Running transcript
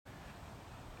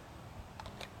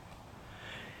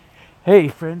Hey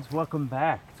friends, welcome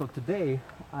back. So today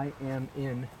I am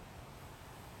in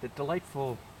the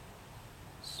delightful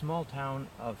small town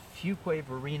of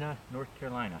Fuquay-Varina, North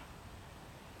Carolina.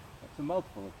 That's a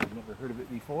mouthful if you've never heard of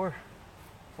it before.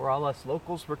 For all us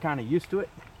locals, we're kind of used to it.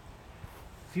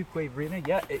 Fuquay-Varina,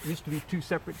 yeah, it used to be two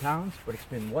separate towns, but it's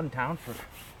been one town for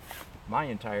my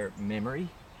entire memory.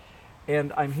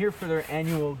 And I'm here for their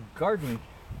annual garden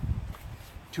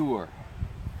tour.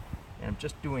 And I'm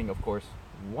just doing, of course,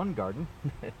 one garden.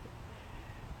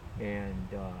 And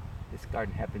this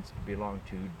garden happens to belong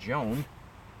to Joan,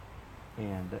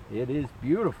 and it is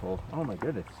beautiful. Oh my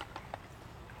goodness.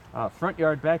 Front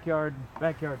yard, backyard,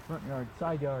 backyard, front yard,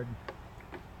 side yard,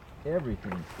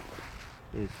 everything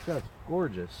is just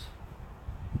gorgeous.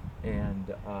 And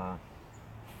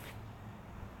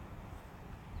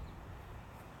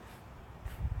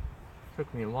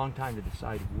took me a long time to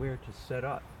decide where to set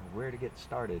up, where to get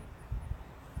started.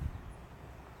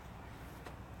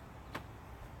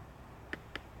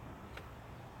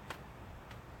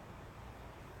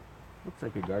 Looks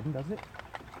like a garden, doesn't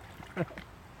it?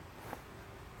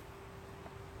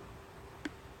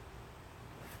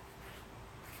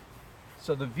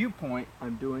 So the viewpoint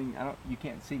I'm doing, you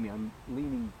can't see me, I'm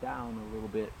leaning down a little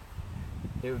bit.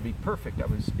 It would be perfect.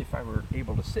 If I were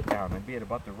able to sit down, I'd be at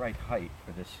about the right height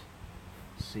for this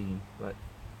scene, but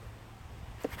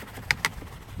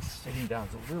sitting down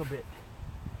is a little bit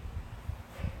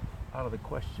out of the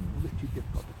question. A little bit too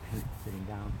difficult to paint sitting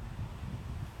down.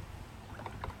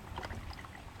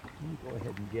 Let me go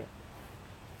ahead and get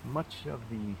much of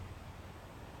the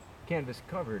canvas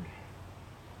covered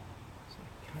so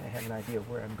I kind of have an idea of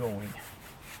where I'm going.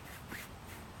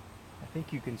 I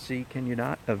think you can see, can you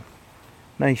not, a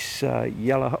nice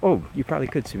yellow, oh, you probably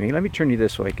could see me. Let me turn you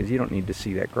this way because you don't need to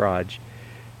see that garage.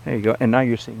 There you go, and now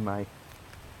you're seeing my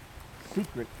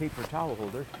secret paper towel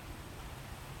holder.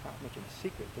 Not much of a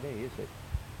secret today, is it?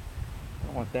 I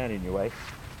don't want that in your way.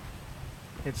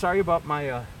 And sorry about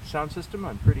my sound system.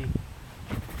 I'm pretty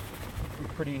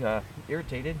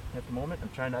irritated at the moment. I'm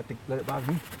trying not to let it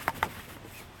bother me.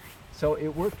 So it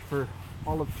worked for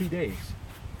all of 2 days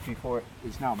before it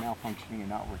is now malfunctioning and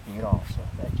not working at all. So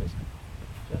that's just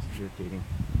irritating.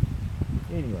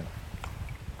 Anyway,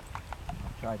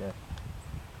 I'll try to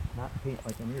not paint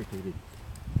like I'm irritated.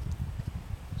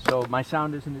 So my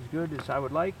sound isn't as good as I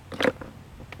would like.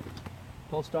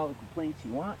 Post all the complaints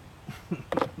you want.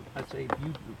 I'd say if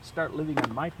you start living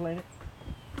on my planet.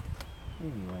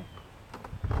 Anyway,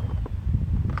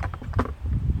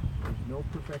 there's no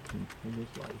perfection in this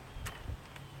life.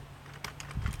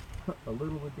 A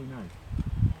little would be nice.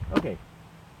 Okay,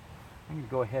 I'm going to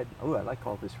go ahead. Oh, I like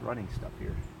all this running stuff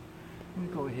here. I'm going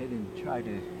to go ahead and try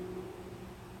to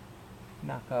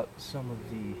knock out some of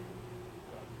the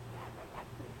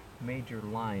major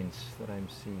lines that I'm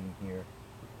seeing here.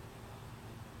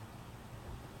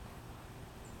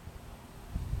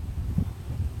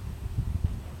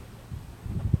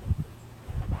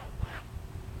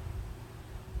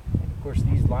 Of course,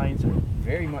 these lines are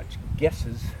very much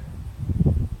guesses.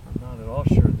 I'm not at all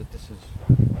sure that this is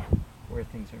where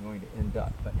things are going to end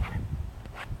up, but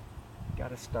got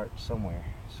to start somewhere.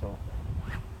 So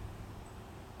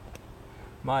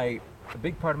a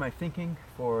big part of my thinking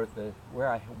for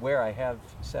where I have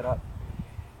set up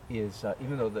is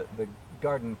even though the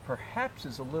garden perhaps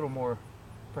is a little more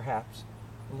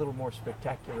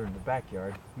spectacular in the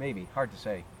backyard, maybe, hard to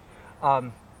say.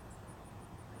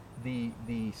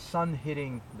 The sun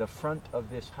hitting the front of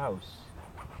this house,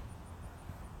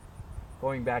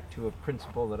 going back to a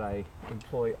principle that I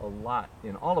employ a lot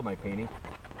in all of my painting,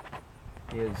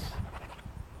 is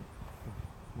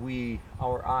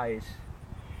our eyes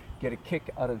get a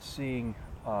kick out of seeing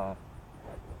a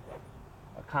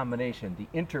combination, the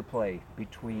interplay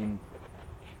between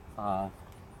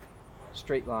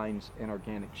straight lines and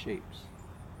organic shapes.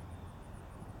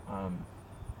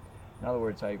 In other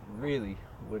words, I really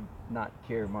would not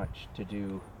care much to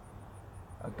do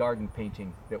a garden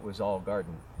painting that was all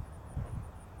garden.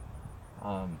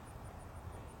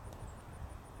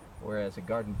 Whereas a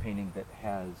garden painting that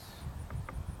has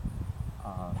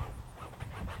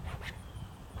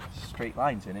straight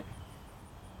lines in it,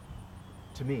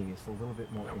 to me, is a little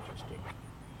bit more interesting.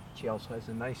 She also has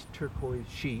a nice turquoise,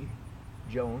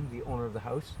 Joan, the owner of the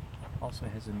house, also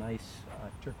has a nice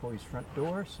turquoise front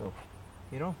door, so,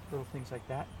 you know, little things like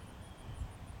that.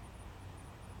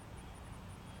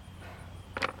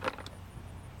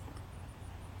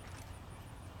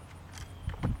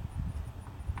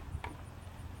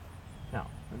 Now,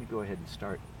 let me go ahead and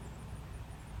start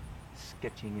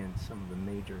sketching in some of the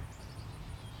major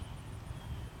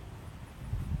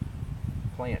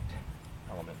plant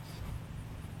elements.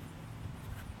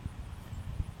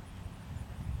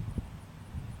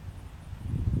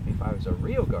 was a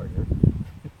real gardener,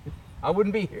 I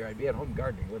wouldn't be here. I'd be at home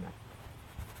gardening, wouldn't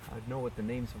I? I'd know what the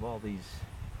names of all these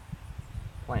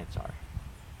plants are.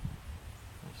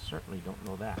 I certainly don't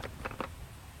know that.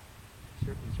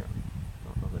 Certainly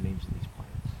don't know the names of these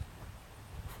plants.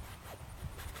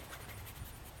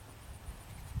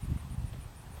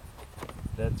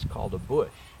 That's called a bush.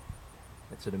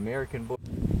 It's an American bush.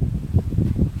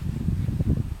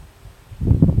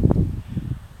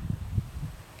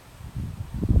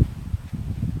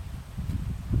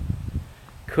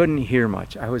 Couldn't hear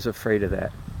much. I was afraid of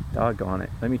that. Doggone it.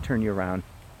 Let me turn you around.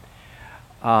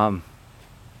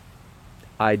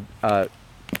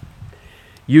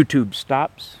 YouTube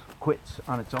stops, quits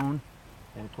on its own,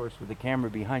 and of course with the camera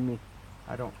behind me,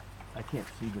 I can't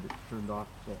see that it's turned off,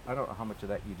 so I don't know how much of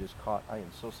that you just caught. I am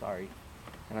so sorry,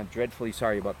 and I'm dreadfully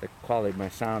sorry about the quality of my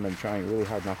sound. I'm trying really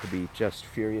hard not to be just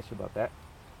furious about that.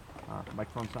 The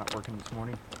microphone's not working this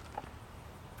morning,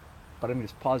 but I'm going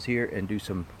to just pause here and do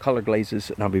some color glazes,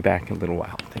 and I'll be back in a little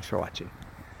while. Thanks for watching.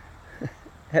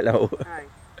 Hello. Hi.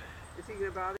 Is he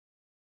gonna bother?